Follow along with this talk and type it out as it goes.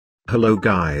Hello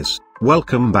guys,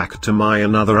 welcome back to my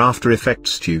another After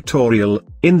Effects tutorial.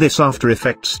 In this After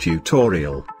Effects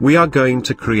tutorial, we are going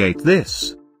to create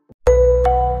this.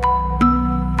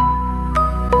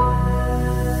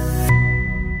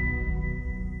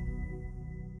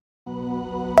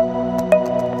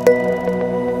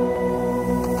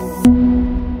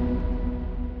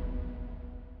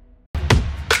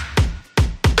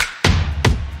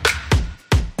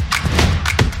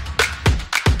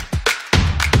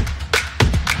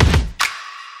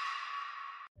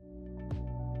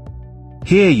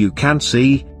 Here you can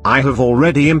see, I have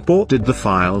already imported the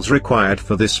files required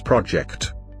for this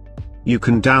project. You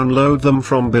can download them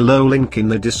from below, link in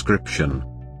the description.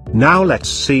 Now let's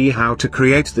see how to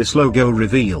create this logo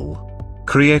reveal.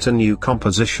 Create a new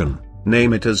composition,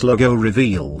 name it as logo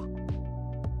reveal.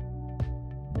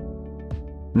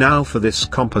 Now for this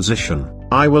composition,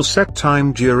 I will set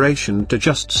time duration to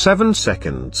just 7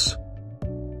 seconds.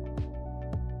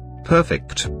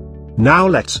 Perfect. Now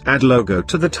let's add logo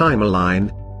to the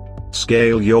timeline.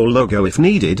 Scale your logo if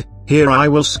needed, here I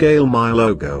will scale my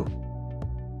logo.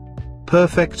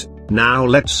 Perfect, now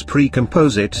let's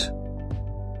pre-compose it.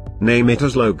 Name it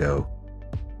as logo.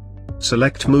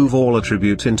 Select move all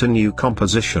attribute into new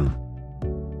composition.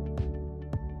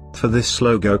 For this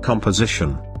logo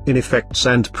composition, in effects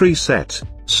and preset,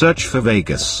 search for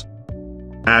Vegas.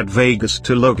 Add Vegas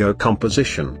to logo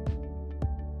composition.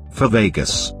 For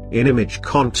Vegas, in image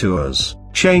contours,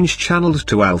 change channeled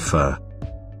to alpha.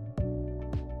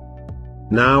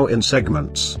 Now in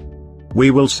segments,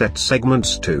 we will set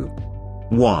segments to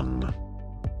 1.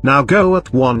 Now go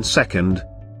at 1 second.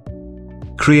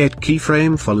 Create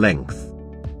keyframe for length.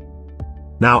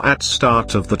 Now at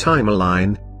start of the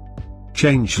timeline,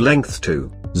 change length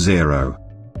to 0.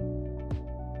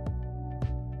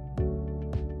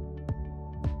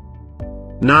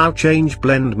 Now change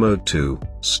blend mode to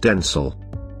stencil.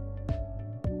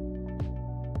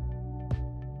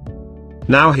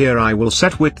 Now here I will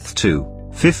set width to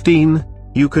 15,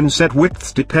 you can set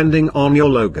width depending on your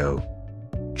logo.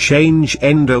 Change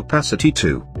end opacity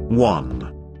to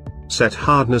 1. Set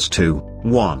hardness to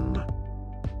 1.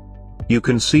 You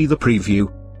can see the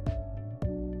preview.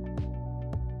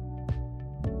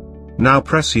 Now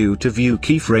press U to view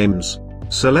keyframes,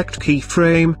 select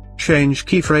keyframe, change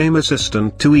keyframe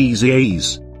assistant to easy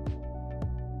ease.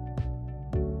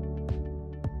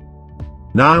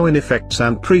 Now in effects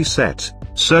and preset,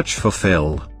 search for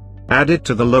fill. Add it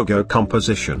to the logo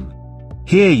composition.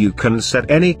 Here you can set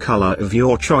any color of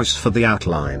your choice for the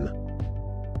outline.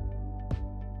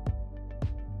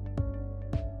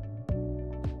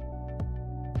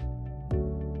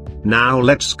 Now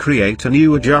let's create a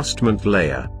new adjustment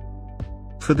layer.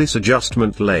 For this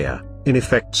adjustment layer, in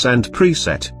effects and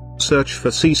preset, search for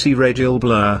CC radial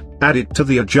blur, add it to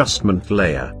the adjustment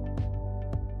layer.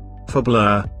 For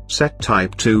blur, set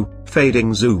type to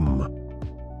fading zoom.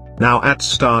 Now at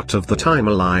start of the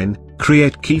timeline,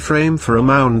 create keyframe for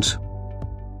amount.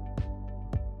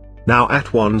 Now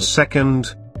at 1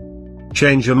 second,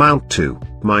 change amount to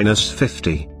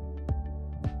 -50.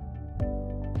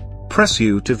 Press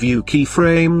U to view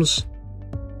keyframes.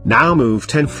 Now move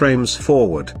 10 frames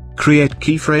forward, create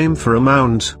keyframe for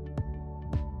amount.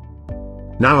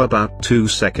 Now about 2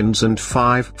 seconds and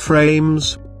 5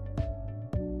 frames.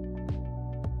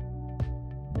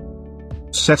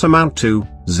 Set amount to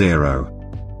 0.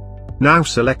 Now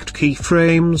select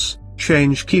keyframes,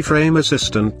 change keyframe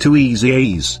assistant to easy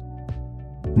ease.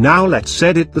 Now let's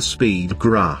edit the speed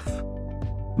graph.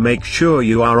 Make sure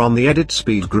you are on the edit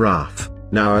speed graph,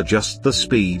 now adjust the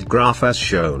speed graph as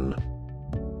shown.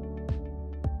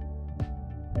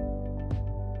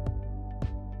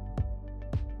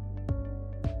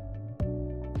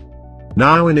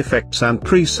 Now in effects and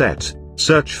preset,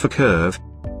 search for curve.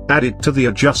 Add it to the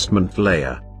adjustment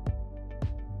layer.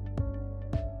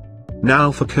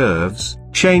 Now for curves,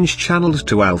 change channeled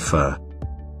to alpha.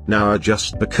 Now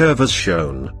adjust the curve as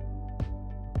shown.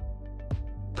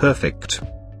 Perfect.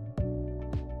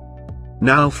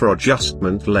 Now for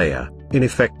adjustment layer, in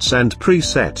effects and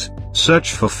preset,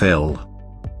 search for fill.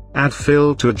 Add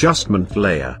fill to adjustment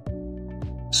layer.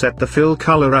 Set the fill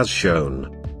color as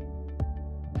shown.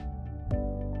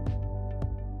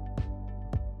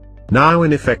 Now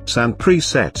in effects and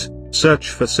preset, search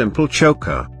for simple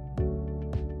choker.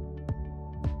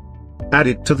 Add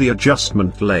it to the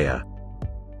adjustment layer.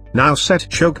 Now set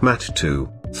choke matte to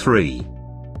 3.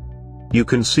 You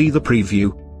can see the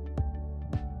preview.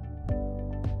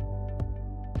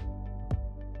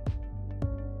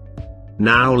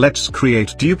 Now let's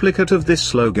create duplicate of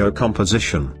this logo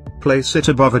composition, place it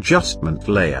above adjustment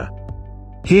layer.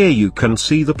 Here you can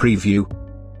see the preview.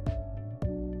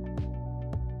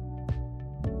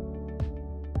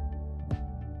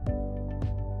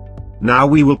 Now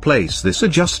we will place this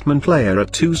adjustment layer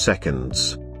at 2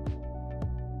 seconds.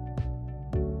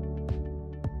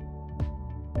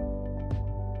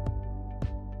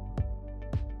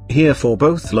 Here for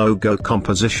both logo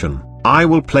composition, I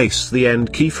will place the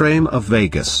end keyframe of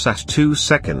Vegas at 2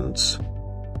 seconds.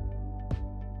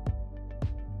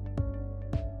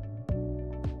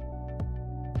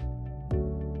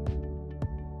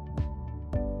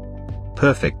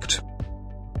 Perfect.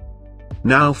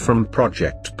 Now from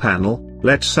project panel,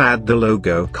 let's add the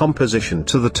logo composition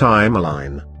to the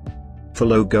timeline. For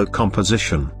logo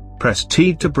composition, press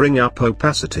T to bring up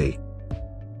opacity.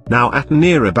 Now at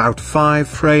near about 5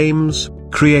 frames,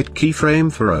 create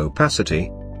keyframe for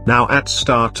opacity. Now at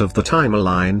start of the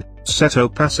timeline, set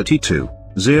opacity to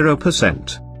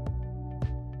 0%.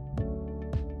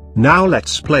 Now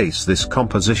let's place this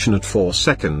composition at 4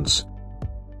 seconds.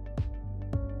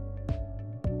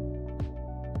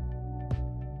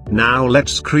 Now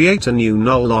let's create a new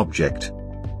null object.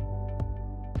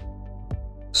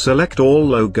 Select all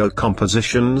logo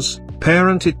compositions,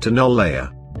 parent it to null layer.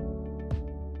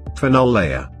 For null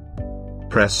layer,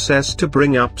 press S to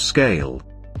bring up scale.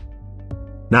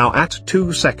 Now at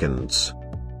 2 seconds,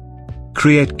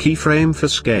 create keyframe for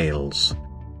scales.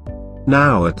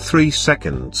 Now at 3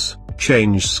 seconds,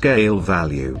 change scale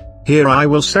value. Here I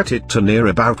will set it to near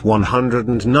about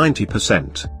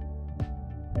 190%.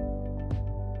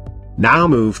 Now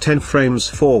move 10 frames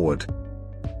forward.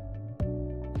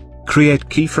 Create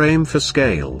keyframe for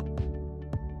scale.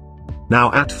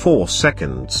 Now at 4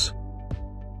 seconds.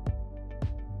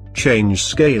 Change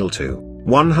scale to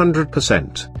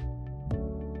 100%.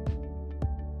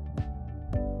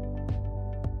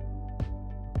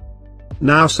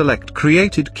 Now select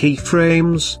created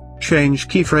keyframes, change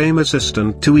keyframe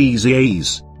assistant to easy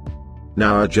ease.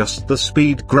 Now adjust the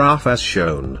speed graph as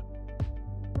shown.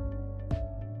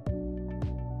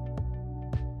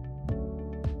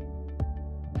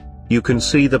 You can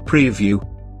see the preview.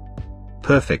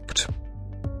 Perfect.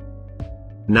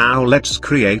 Now let's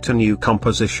create a new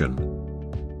composition.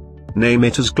 Name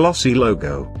it as Glossy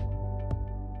logo.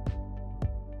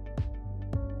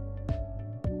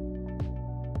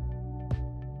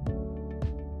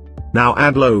 Now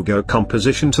add logo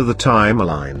composition to the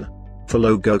timeline. For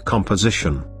logo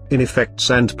composition, in Effects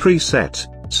and Preset,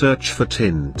 search for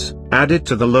Tint, add it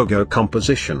to the logo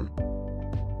composition.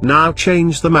 Now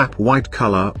change the map white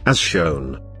color as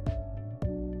shown.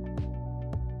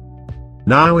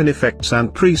 Now in Effects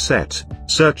and Preset,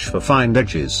 search for Find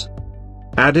Edges.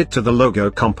 Add it to the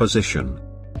logo composition.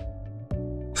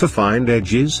 For Find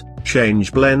Edges,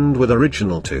 change Blend with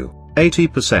Original to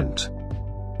 80%.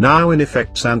 Now in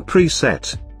Effects and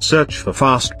Preset, search for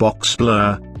Fast Box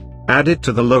Blur. Add it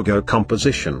to the logo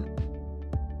composition.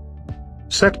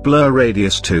 Set Blur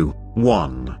Radius to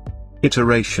 1.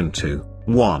 Iteration to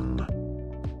 1.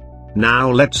 Now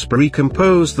let's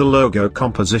recompose the logo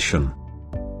composition.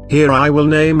 Here I will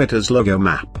name it as Logo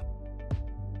Map.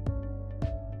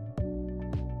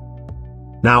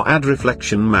 Now add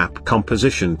Reflection Map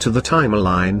composition to the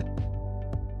timeline.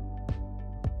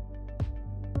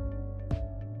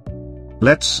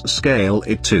 Let's scale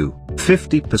it to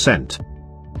 50%.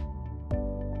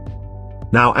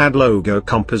 Now add logo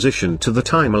composition to the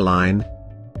timeline.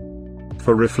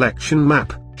 For Reflection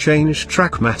Map, change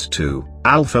Track Matte to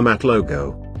Alpha Matte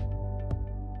Logo.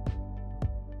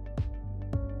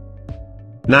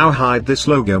 Now hide this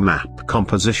logo map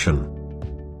composition.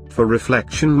 For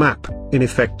Reflection Map, in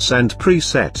Effects and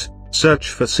Preset, search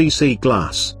for CC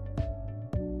Glass.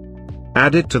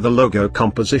 Add it to the logo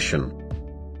composition.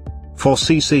 For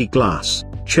CC Glass,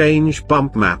 change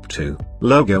Bump Map to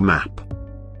Logo Map.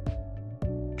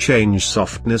 Change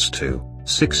Softness to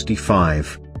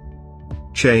 65.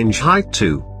 Change Height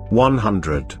to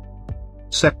 100.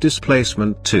 Set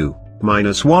Displacement to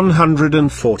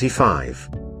 -145.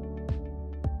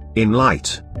 In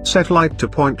Light, set Light to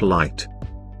Point Light.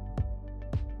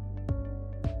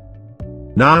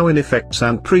 Now in Effects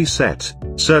and Preset,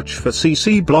 search for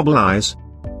CC Blobble Eyes.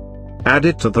 Add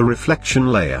it to the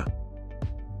reflection layer.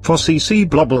 For CC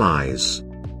Blobble Eyes,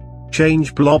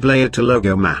 change Blob Layer to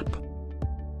Logo Map.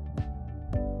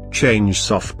 Change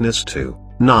Softness to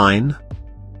 9.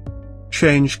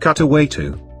 Change Cutaway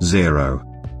to 0.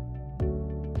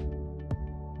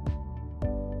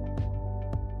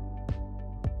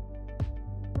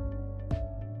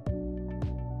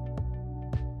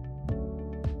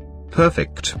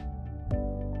 Perfect.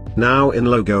 Now in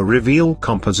Logo Reveal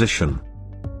Composition,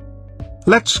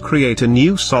 let's create a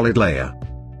new solid layer.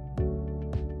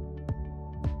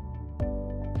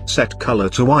 Set color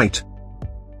to white.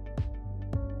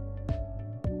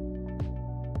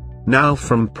 Now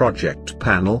from Project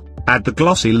Panel, Add the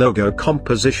glossy logo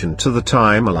composition to the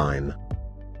timeline.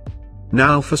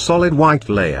 Now for solid white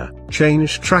layer,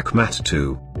 change track matte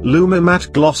to Luma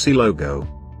Matte Glossy Logo.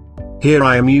 Here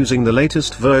I am using the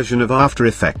latest version of After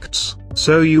Effects,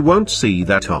 so you won't see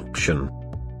that option.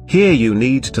 Here you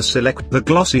need to select the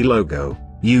glossy logo.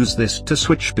 Use this to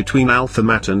switch between Alpha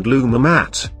Matte and Luma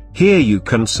Matte. Here you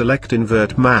can select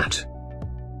Invert Matte.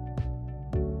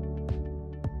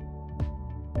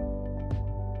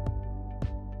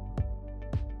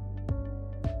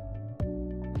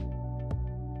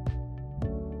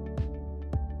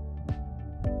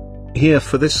 Here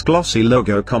for this glossy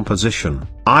logo composition,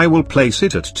 I will place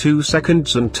it at 2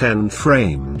 seconds and 10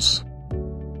 frames.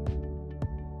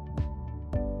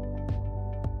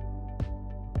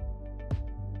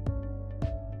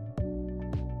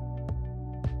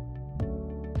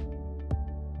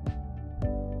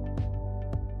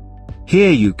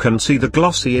 Here you can see the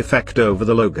glossy effect over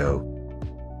the logo.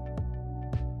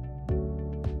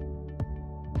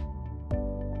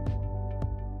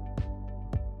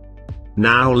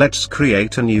 Now let's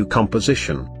create a new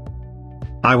composition.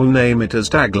 I will name it as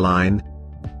tagline.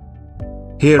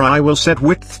 Here I will set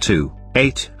width to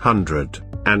 800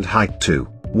 and height to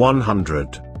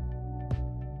 100.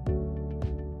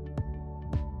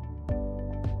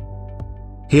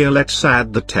 Here let's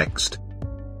add the text.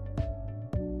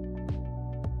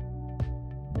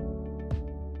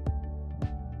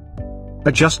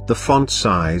 Adjust the font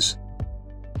size.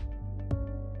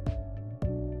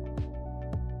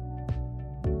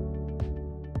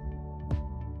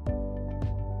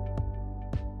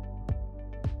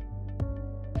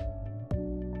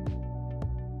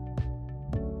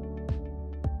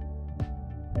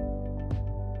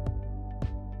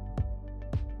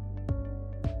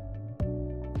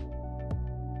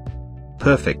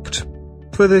 Perfect.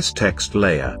 For this text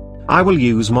layer, I will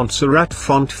use Montserrat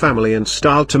font family and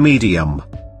style to medium.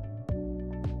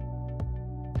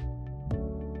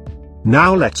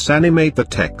 Now let's animate the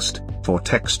text. For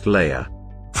text layer,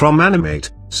 from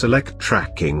animate, select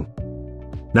tracking.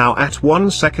 Now at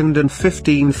 1 second and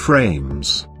 15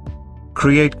 frames.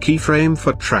 Create keyframe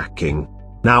for tracking.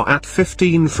 Now at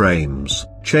 15 frames,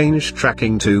 change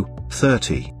tracking to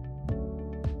 30.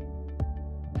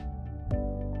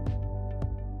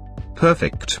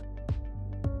 Perfect.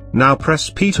 Now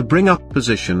press P to bring up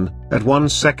position. At 1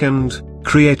 second,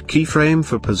 create keyframe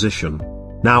for position.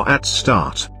 Now at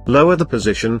start, lower the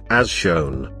position as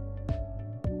shown.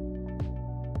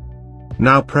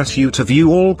 Now press U to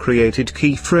view all created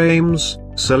keyframes,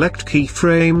 select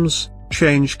keyframes,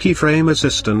 change keyframe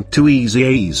assistant to easy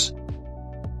ease.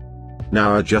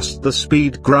 Now adjust the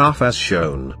speed graph as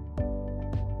shown.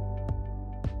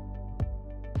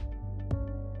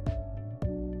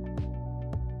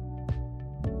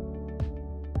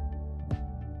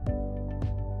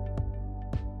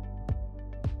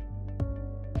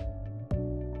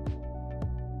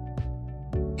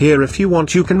 Here if you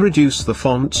want you can reduce the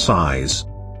font size.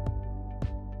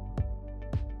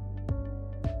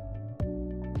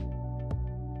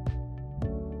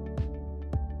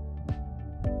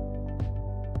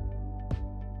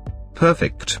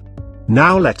 Perfect.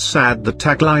 Now let's add the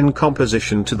tagline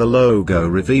composition to the logo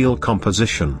reveal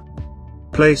composition.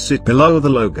 Place it below the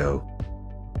logo.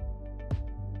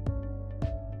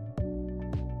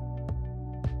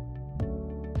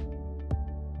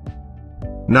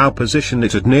 Now position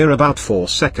it at near about 4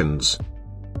 seconds.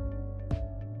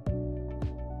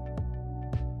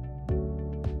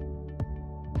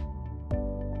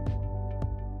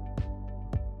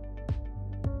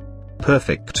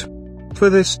 Perfect. For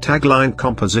this tagline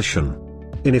composition,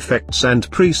 in Effects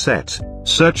and Preset,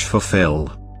 search for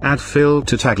Fill, add Fill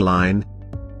to tagline.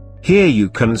 Here you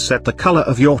can set the color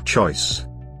of your choice.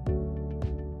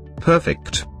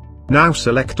 Perfect. Now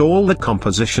select all the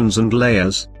compositions and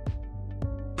layers.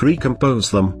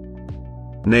 Pre-compose them.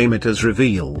 Name it as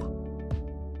Reveal.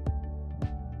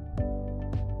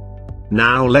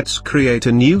 Now let's create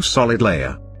a new solid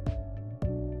layer.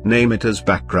 Name it as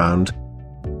Background.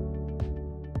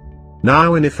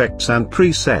 Now in Effects and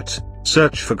Preset,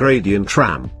 search for Gradient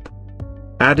Ramp.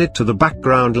 Add it to the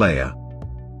background layer.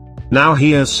 Now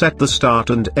here set the start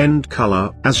and end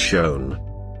color as shown.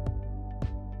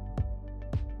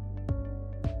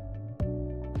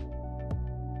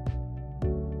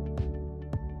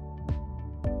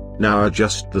 Now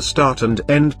adjust the start and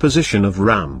end position of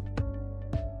ramp.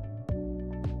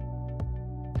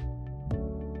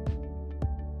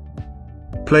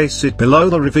 Place it below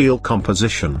the reveal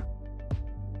composition.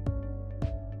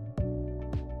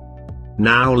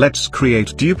 Now let's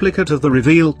create duplicate of the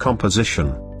reveal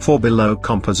composition. For below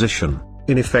composition,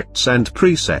 in Effects and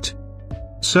Preset,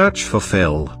 search for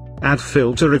Fill. Add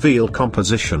fill to reveal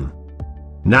composition.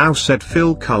 Now set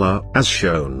fill color as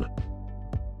shown.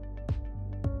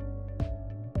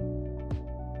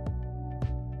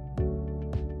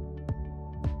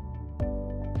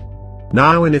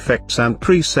 Now in Effects and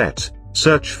Preset,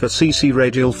 search for CC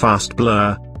Radial Fast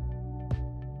Blur.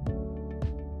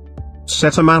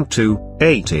 Set amount to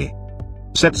 80.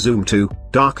 Set zoom to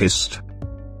darkest.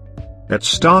 At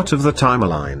start of the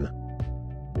timeline,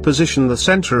 position the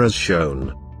center as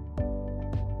shown.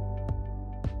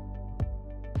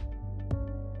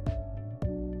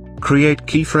 Create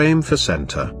keyframe for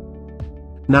center.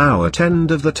 Now at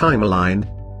end of the timeline,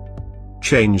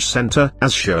 change center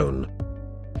as shown.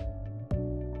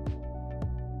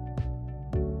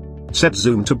 Set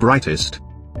zoom to brightest.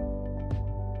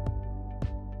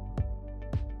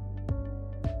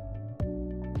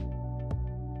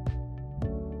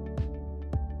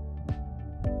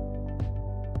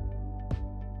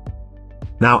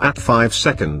 Now at 5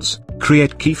 seconds,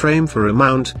 create keyframe for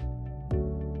amount.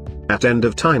 At end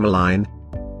of timeline,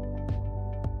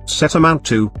 set amount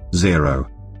to 0.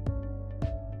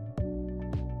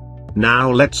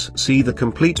 Now let's see the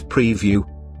complete preview.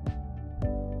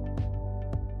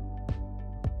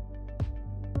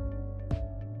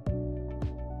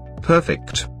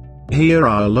 Perfect. Here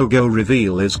our logo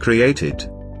reveal is created.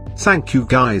 Thank you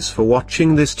guys for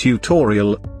watching this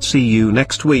tutorial. See you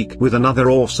next week with another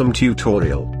awesome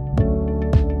tutorial.